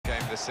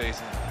this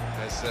season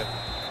has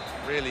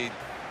really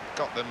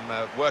got them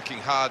working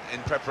hard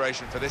in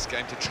preparation for this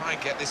game to try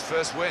and get this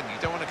first win.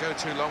 You don't want to go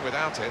too long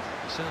without it.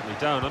 You certainly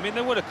don't. I mean,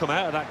 they would have come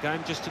out of that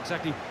game just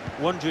exactly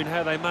wondering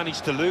how they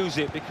managed to lose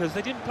it, because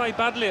they didn't play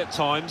badly at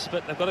times,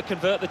 but they've got to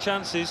convert the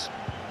chances.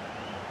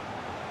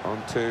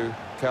 On to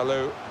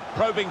Kalu.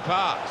 Probing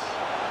pass.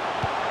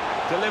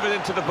 Delivered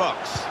into the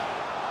box.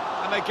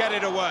 And they get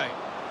it away.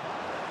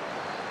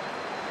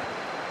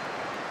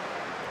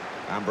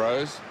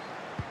 Ambrose.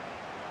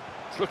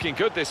 It's looking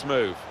good, this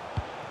move.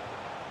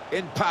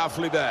 In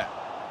powerfully there.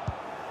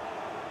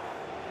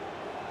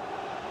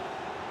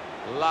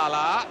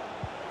 Lala.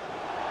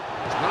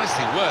 It's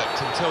nicely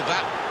worked until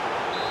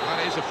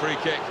that is a free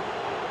kick.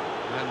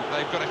 And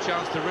they've got a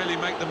chance to really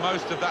make the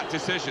most of that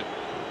decision.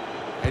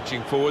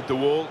 Edging forward the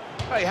wall.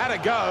 They had a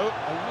go,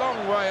 a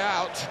long way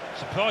out.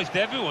 Surprised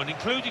everyone,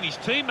 including his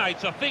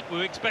teammates. I think we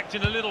were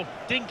expecting a little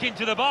dink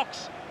into the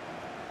box.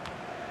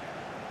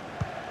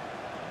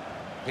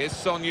 Here's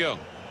Son Heung.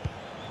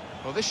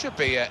 Well, this should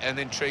be an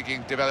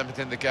intriguing development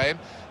in the game.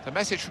 The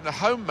message from the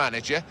home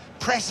manager: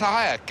 press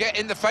higher, get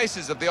in the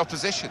faces of the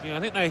opposition. Yeah, I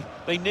think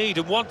they need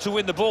and want to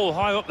win the ball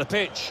high up the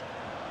pitch.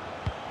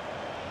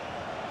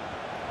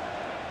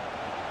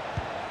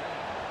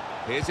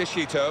 Here's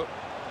Ishito.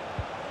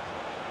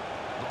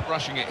 Not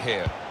rushing it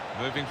here.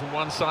 Moving from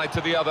one side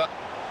to the other.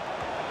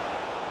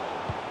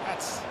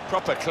 That's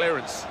proper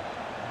clearance.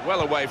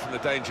 Well away from the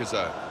danger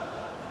zone.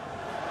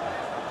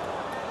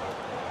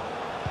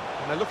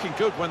 And they're looking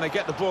good when they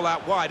get the ball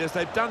out wide, as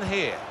they've done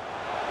here.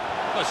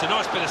 Well, it's a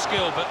nice bit of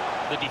skill, but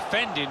the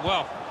defending,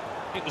 well,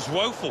 it was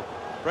woeful.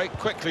 Break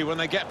quickly when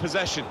they get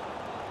possession.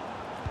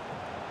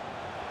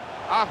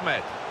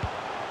 Ahmed.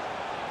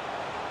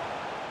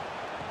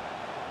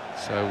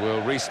 So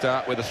we'll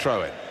restart with a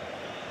throw-in.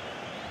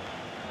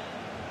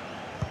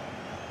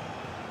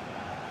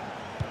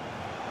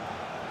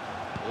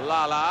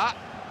 Lala.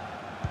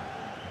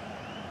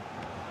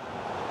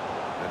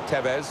 And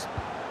Tevez.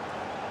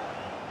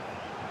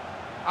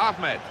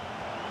 Ahmed.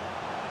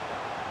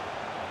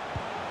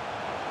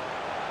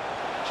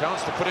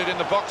 Chance to put it in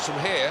the box from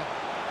here.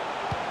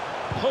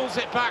 Pulls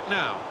it back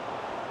now.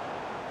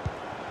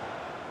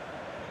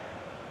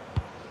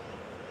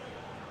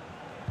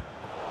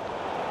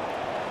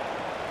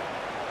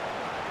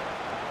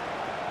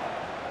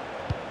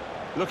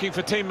 Looking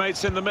for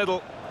teammates in the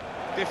middle.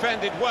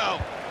 Defended well.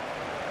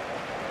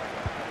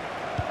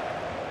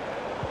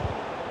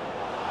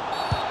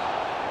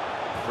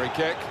 Free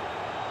kick.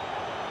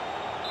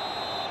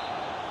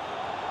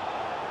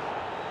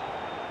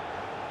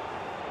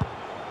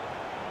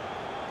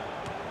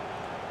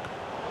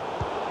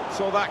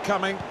 Saw that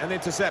coming and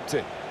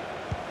intercepted.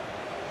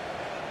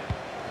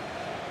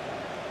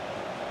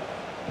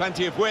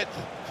 Plenty of width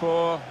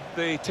for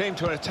the team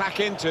to attack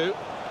into.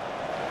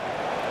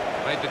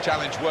 Made the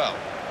challenge well.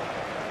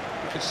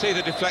 You can see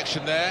the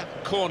deflection there.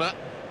 Corner.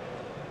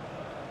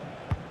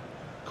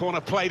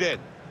 Corner played in.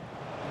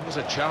 There was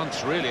a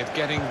chance, really, of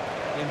getting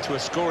into a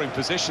scoring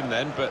position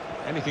then, but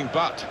anything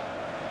but.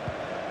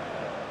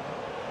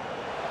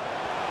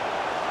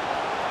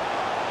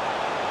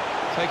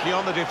 Taking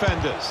on the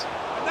defenders.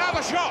 Now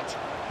the shot!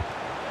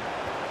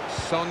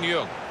 Son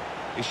Heung.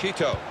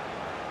 Ishito.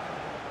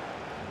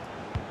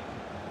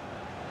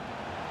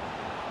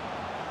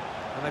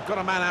 And they've got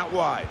a man out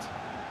wide.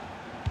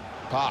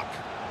 Park.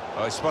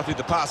 Oh, he spotted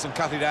the pass and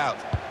cut it out.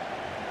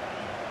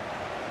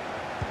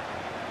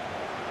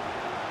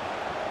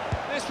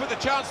 This with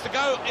a chance to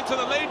go into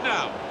the lead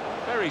now.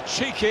 Very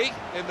cheeky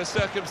in the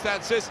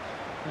circumstances.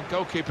 And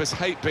goalkeepers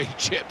hate being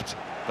chipped.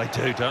 They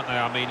do, don't they?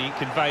 I mean, he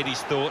conveyed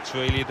his thoughts,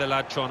 really, the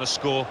lad trying to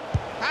score.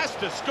 Has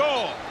to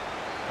score!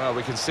 Well,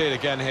 we can see it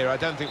again here. I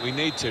don't think we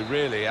need to,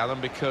 really,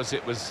 Alan, because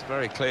it was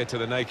very clear to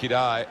the naked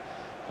eye.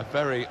 A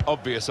very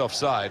obvious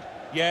offside.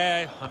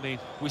 Yeah, I mean,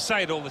 we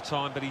say it all the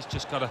time, but he's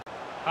just got to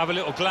have a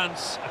little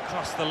glance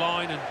across the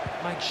line and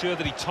make sure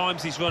that he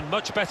times his run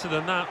much better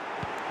than that.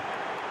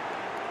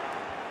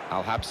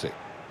 Al-Habsi.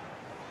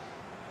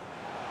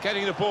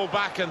 Getting the ball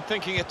back and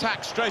thinking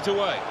attack straight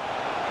away.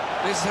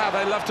 This is how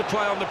they love to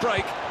play on the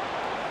break.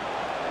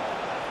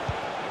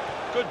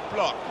 Good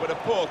block, but a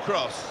poor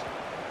cross.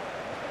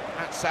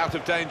 That's out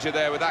of danger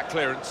there with that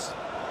clearance.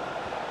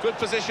 Good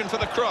position for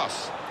the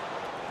cross.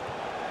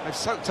 They've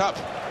soaked up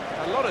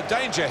a lot of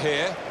danger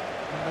here,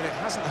 but it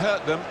hasn't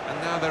hurt them, and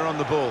now they're on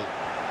the ball.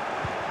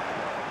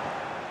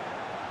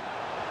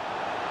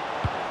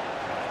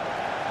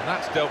 And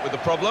that's dealt with the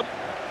problem.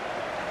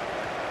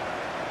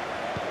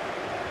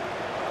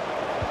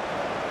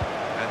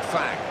 And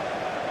Fang.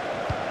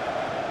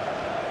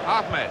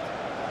 Ahmed.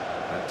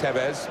 And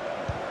Tevez.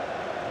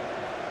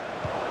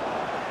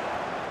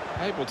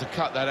 Able to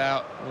cut that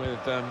out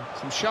with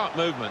some sharp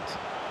movement.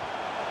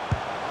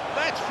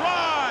 Let's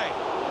fly!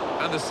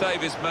 And the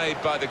save is made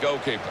by the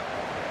goalkeeper.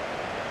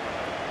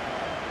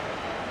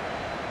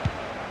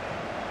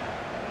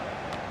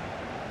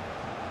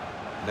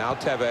 Now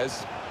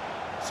Tevez.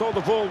 Saw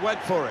the ball,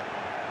 went for it.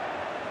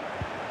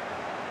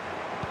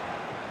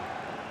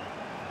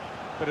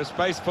 Bit of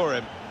space for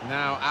him.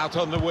 Now out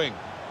on the wing.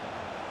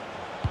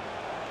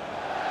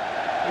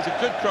 He's a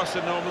good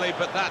crosser normally,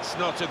 but that's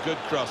not a good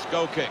cross.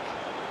 Goal kick.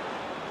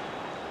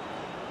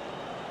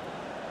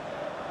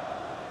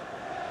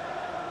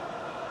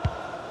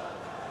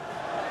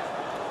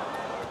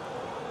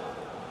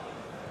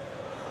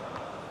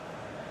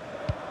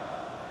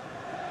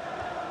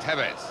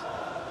 Tevez.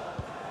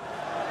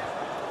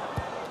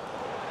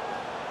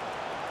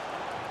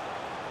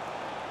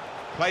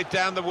 Played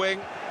down the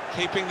wing,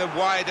 keeping the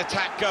wide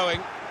attack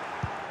going.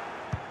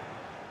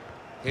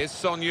 Here's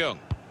Son Heung.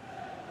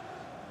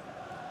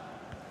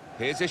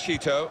 Here's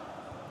Ishito.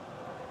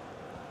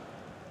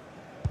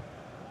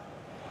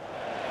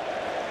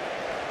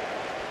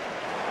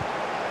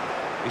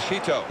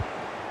 Ishito.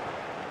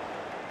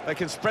 They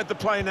can spread the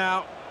play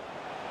now.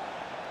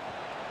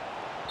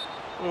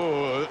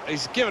 Oh,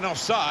 he's given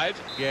offside.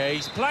 Yeah,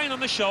 he's playing on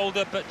the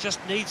shoulder, but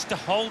just needs to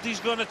hold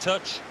his run a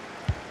touch.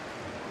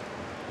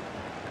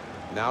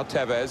 Now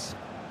Tevez.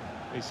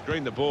 He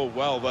screened the ball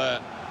well there.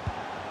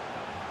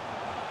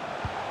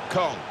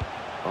 Kong.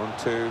 On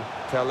to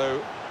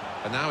Kalu.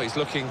 And now he's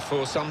looking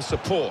for some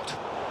support.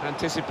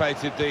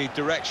 Anticipated the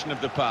direction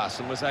of the pass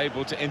and was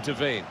able to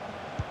intervene.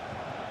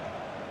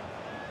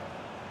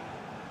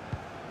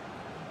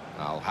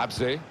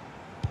 Al-Habsi.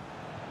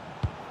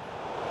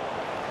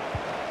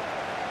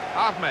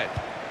 Ahmed.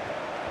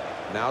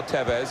 Now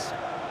Tevez.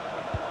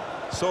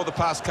 Saw the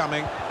pass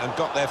coming and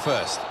got there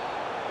first.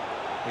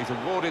 He's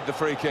awarded the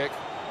free kick.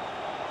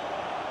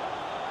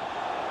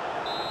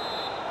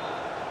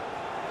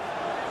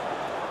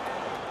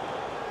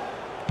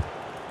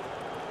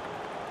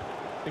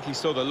 I think he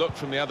saw the look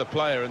from the other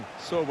player and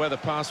saw where the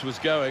pass was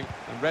going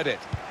and read it.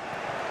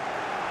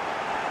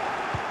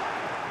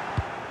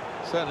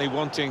 Certainly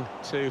wanting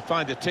to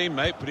find a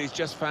teammate, but he's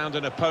just found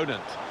an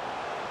opponent.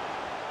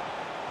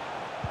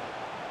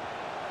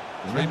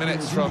 3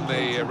 minutes from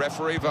the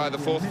referee via the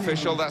fourth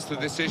official. That's the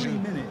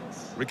decision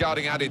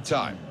regarding added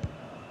time.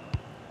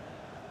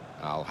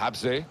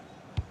 Al-Habsi.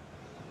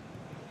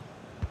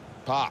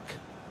 Park.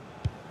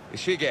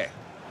 Ishige.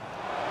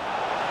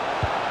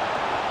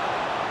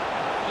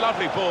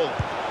 Lovely ball.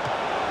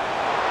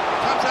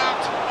 Comes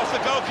out off the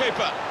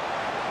goalkeeper.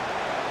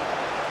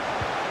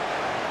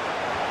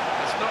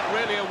 It's not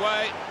really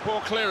away.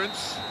 Poor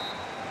clearance.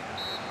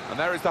 And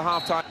there is the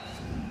half-time.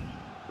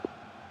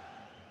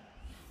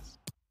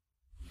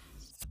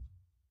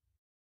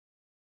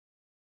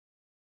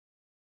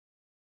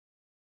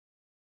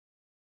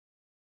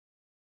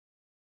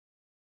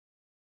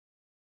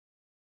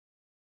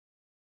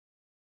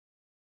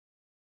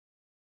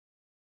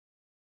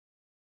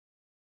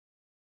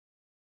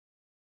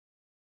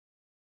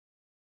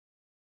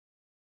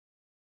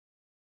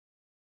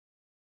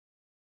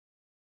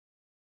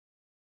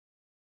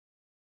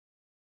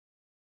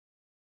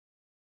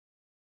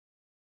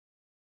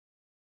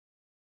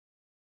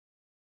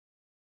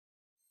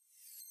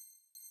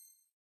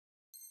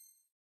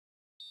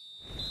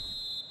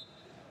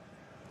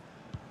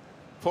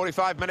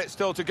 .45 minutes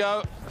still to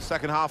go.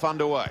 Second half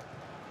underway.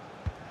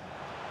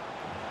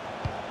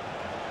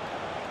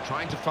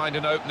 Trying to find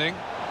an opening.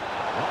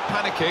 Not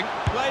panicking.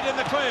 Played in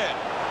the clear.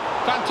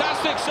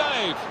 Fantastic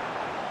save.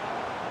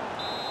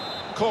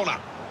 Corner.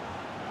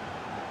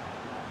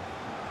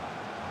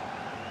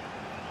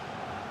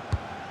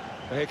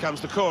 Here comes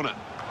the corner.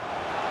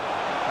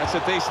 That's a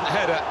decent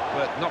header,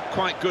 but not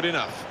quite good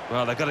enough.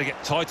 Well, they've got to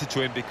get tighter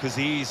to him because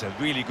he's a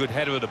really good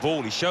header of the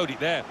ball. He showed it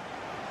there.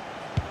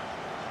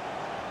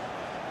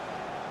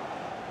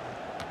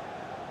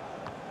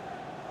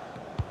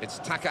 It's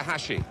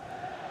Takahashi.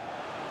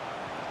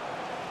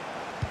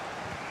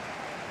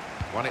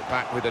 Won it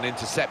back with an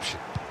interception.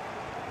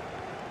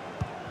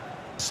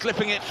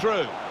 Slipping it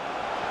through.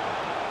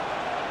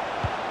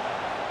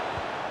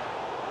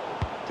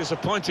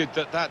 Disappointed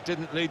that that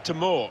didn't lead to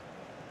more.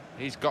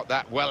 He's got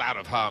that well out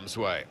of harm's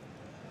way.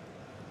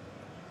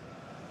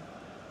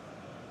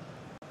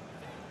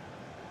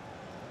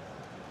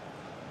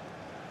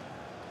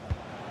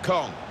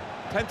 Kong.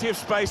 Plenty of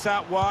space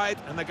out wide,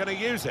 and they're going to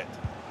use it.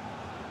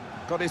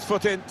 Got his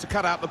foot in to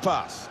cut out the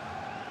pass.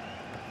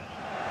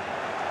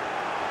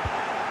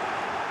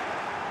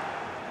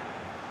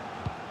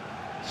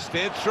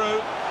 Steered through.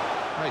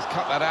 Oh, he's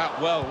cut that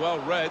out well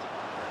read.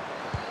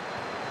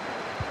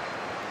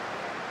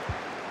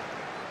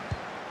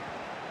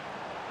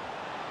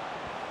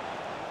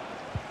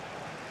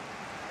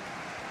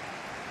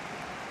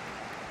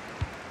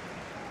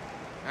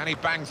 And he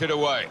bangs it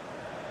away.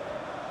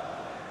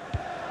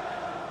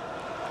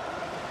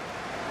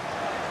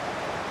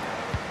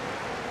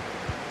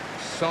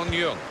 Son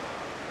Heung.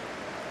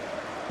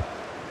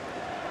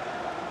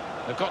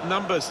 They've got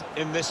numbers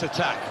in this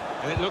attack,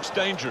 and it looks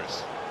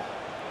dangerous.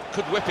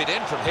 Could whip it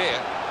in from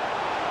here.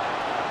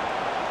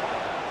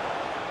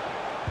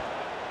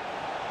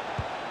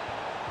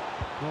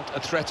 Not a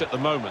threat at the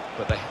moment,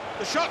 but the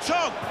shot's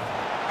on!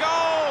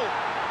 Goal!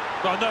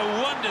 Well,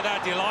 no wonder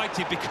they're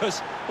delighted because,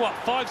 what,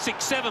 5,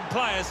 6, 7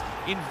 players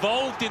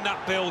involved in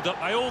that build-up.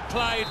 They all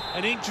played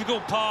an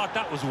integral part.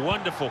 That was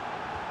wonderful.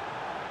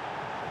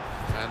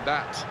 And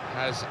that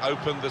has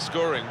opened the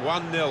scoring.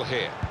 1-0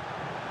 here.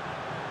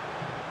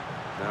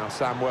 Now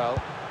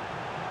Samuel.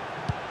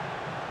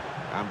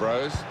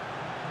 Ambrose.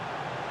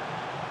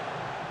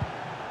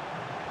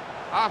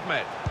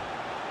 Ahmed.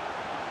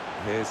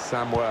 Here's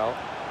Samuel.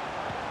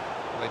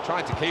 Well, they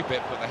tried to keep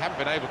it, but they haven't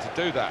been able to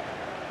do that.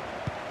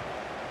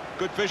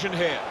 Good vision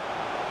here.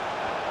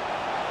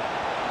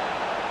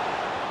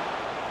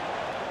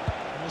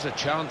 There was a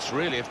chance,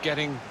 really, of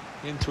getting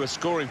into a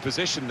scoring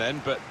position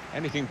then, but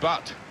anything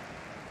but.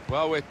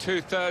 Well, we're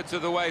two-thirds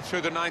of the way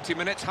through the 90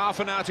 minutes, half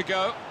an hour to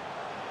go.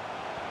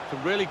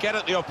 Can really get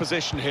at the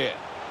opposition here.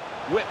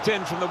 Whipped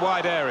in from the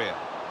wide area.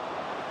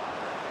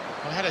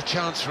 I had a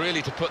chance,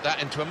 really, to put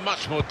that into a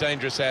much more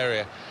dangerous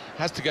area.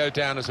 Has to go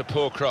down as a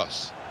poor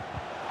cross.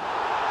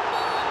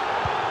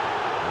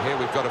 And here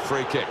we've got a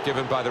free kick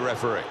given by the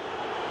referee.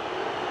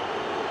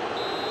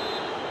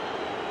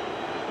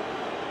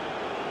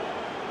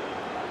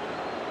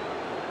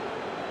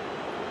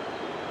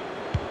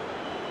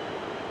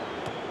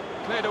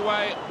 Cleared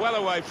away, well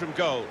away from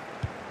goal.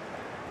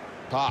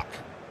 Park.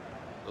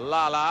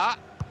 Lala.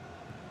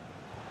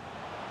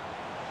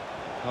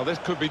 Well, this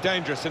could be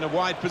dangerous in a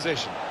wide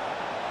position.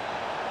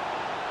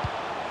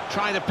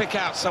 Trying to pick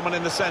out someone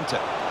in the centre.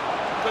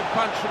 Good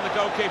punch from the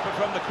goalkeeper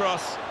from the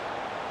cross.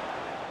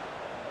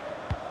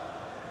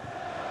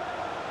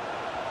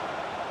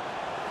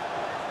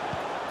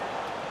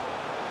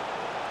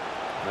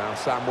 Now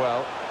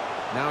Samuel.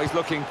 Now he's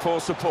looking for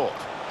support.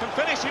 Can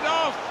finish it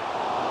off.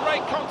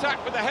 Great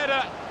contact with the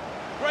header.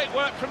 Great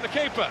work from the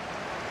keeper.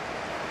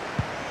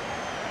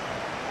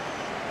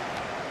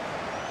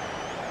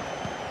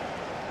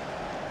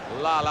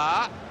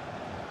 Lala.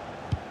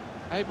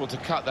 Able to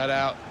cut that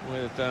out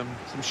with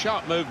some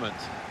sharp movement.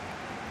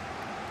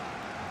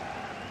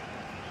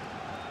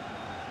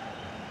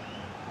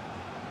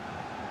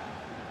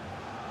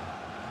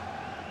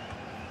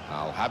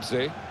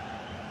 Al-Habsi.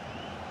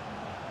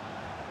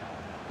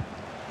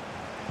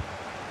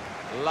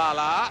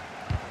 Lala.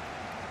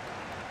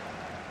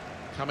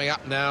 Coming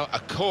up now, a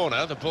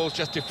corner. The ball's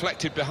just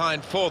deflected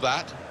behind for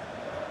that.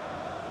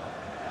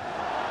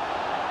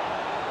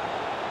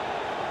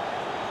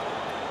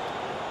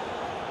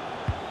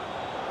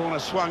 Corner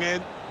swung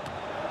in.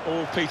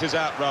 All peters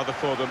out rather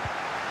for them.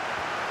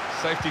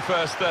 Safety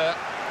first there.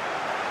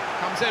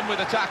 Comes in with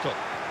a tackle.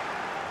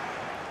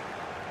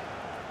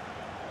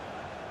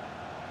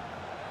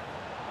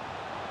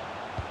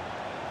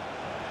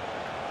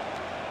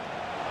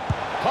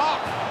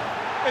 Park.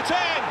 It's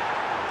in.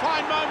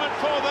 Fine moment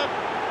for them.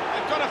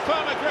 They've got a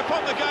firmer grip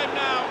on the game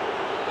now.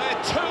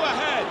 They're 2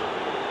 ahead.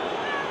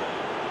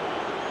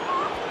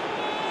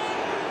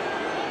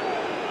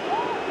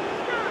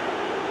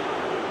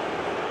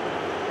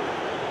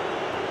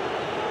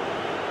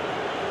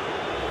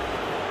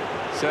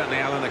 Certainly,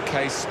 Alan, a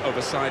case of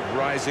a side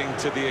rising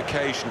to the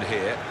occasion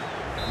here.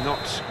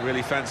 Not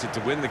really fancied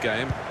to win the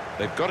game.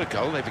 They've got a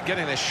goal, they've been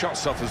getting their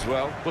shots off as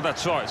well. Well,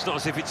 that's right, it's not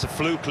as if it's a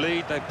fluke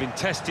lead. They've been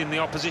testing the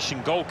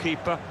opposition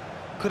goalkeeper.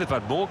 Could have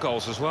had more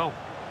goals as well.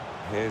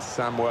 Here's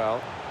Samuel.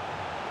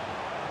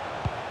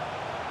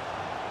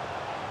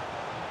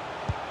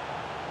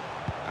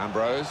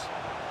 Ambrose.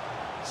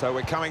 So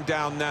we're coming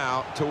down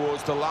now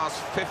towards the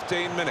last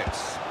 15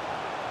 minutes.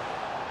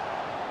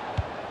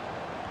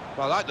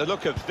 Well, I like the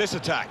look of this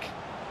attack.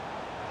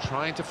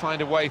 Trying to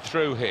find a way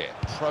through here,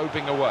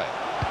 probing away.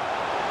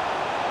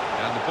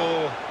 And the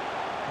ball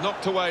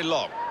knocked away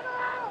long.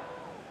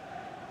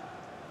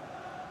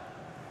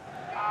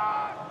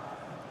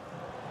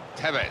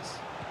 Tevez.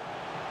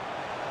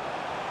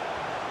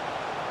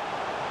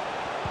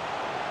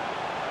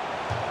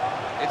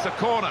 It's a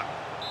corner.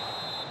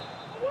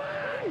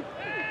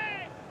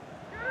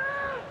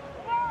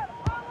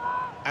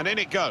 And in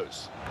it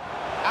goes.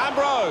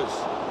 Ambrose.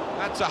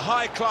 That's a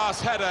high-class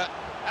header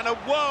and a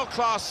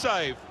world-class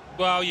save.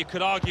 Well, you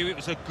could argue it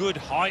was a good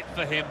height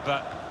for him,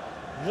 but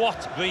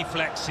what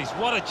reflexes,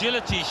 what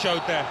agility he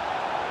showed there.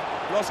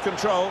 Lost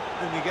control,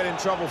 and you get in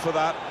trouble for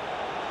that.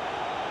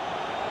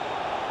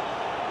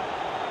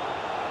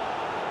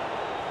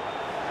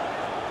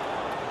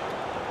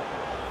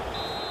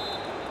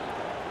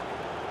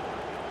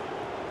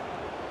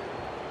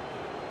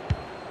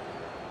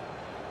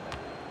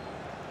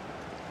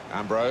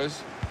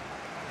 Ambrose.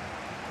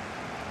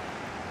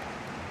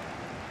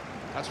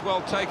 That's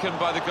well taken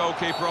by the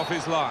goalkeeper off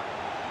his line.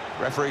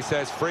 Referee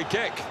says free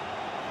kick.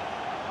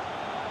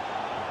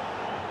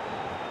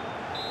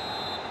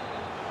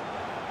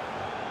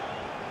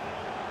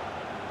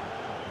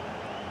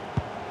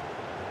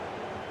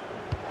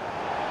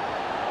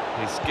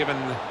 He's given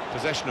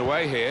possession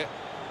away here.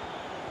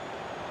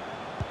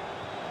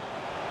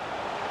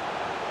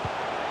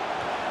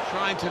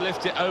 Trying to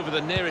lift it over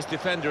the nearest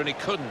defender and he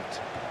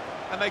couldn't.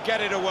 And they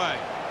get it away.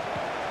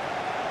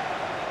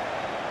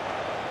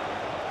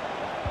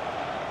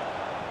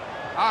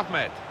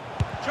 Ahmed.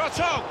 Shot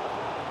on!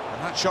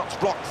 And that shot's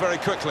blocked very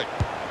quickly.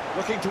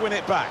 Looking to win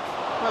it back.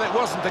 Well, it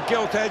wasn't a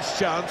gilt-edged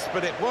chance,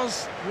 but it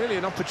was really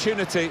an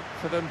opportunity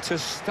for them to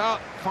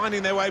start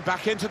finding their way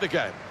back into the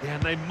game. Yeah,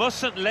 and they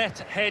mustn't let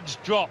heads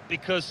drop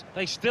because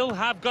they still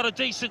have got a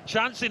decent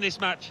chance in this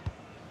match.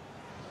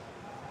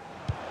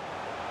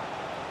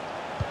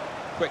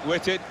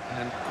 Quick-witted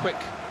and quick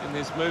in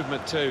his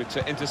movement too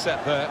to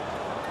intercept there.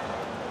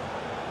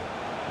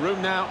 Room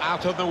now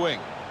out on the wing.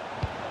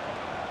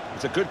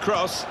 It's a good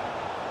cross.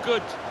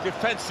 Good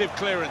defensive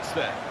clearance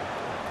there.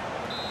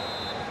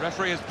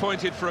 Referee has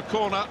pointed for a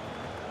corner.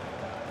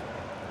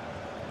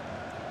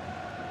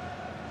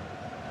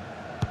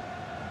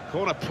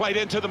 Corner played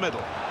into the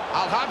middle.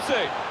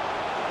 Al-Hamsi.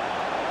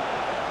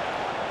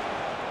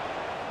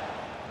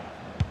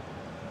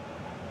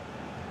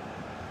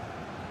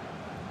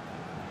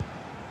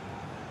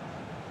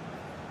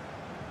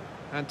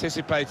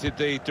 Anticipated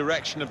the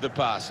direction of the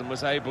pass and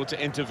was able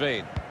to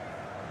intervene.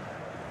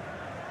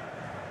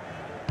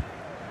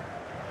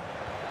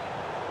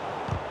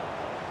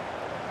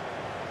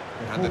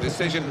 And the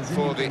decision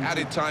for the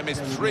added time is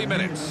 3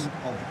 minutes.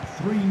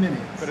 3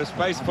 minutes. Bit of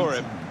space for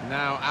him.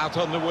 Now out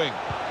on the wing.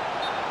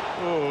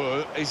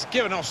 Oh, he's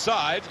given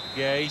offside.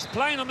 Yeah, he's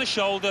playing on the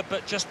shoulder,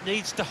 but just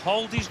needs to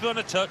hold his run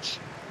a touch.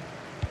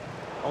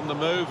 On the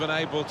move and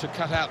able to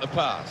cut out the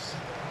pass.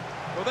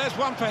 Well, there's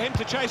one for him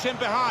to chase in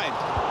behind.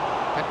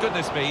 And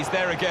goodness me, he's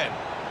there again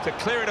to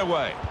clear it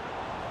away.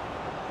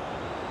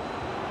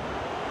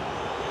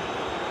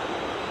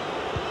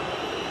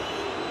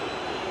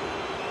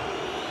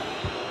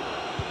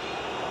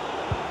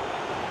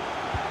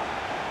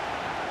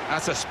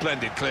 That's a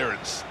splendid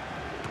clearance.